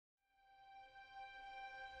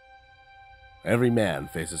Every man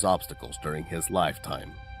faces obstacles during his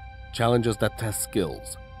lifetime. Challenges that test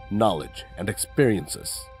skills, knowledge, and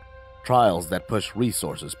experiences. Trials that push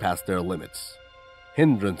resources past their limits.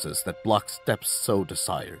 Hindrances that block steps so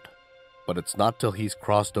desired. But it's not till he's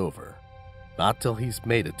crossed over, not till he's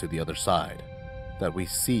made it to the other side, that we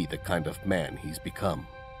see the kind of man he's become.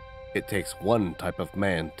 It takes one type of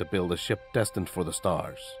man to build a ship destined for the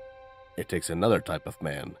stars. It takes another type of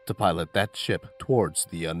man to pilot that ship towards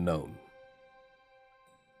the unknown.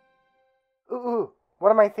 Ooh,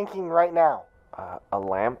 what am I thinking right now? A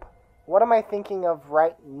lamp? What am I thinking of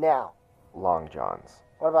right now? Long johns.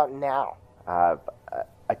 What about now? A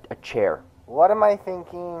chair. What am I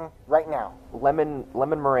thinking right now? Lemon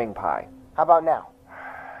meringue pie. How about now?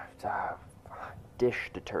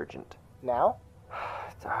 Dish detergent. Now?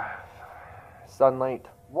 Sunlight.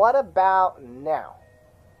 What about now?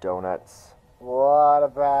 Donuts. What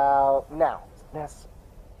about now? Ness.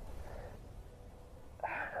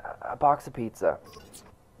 A box of pizza.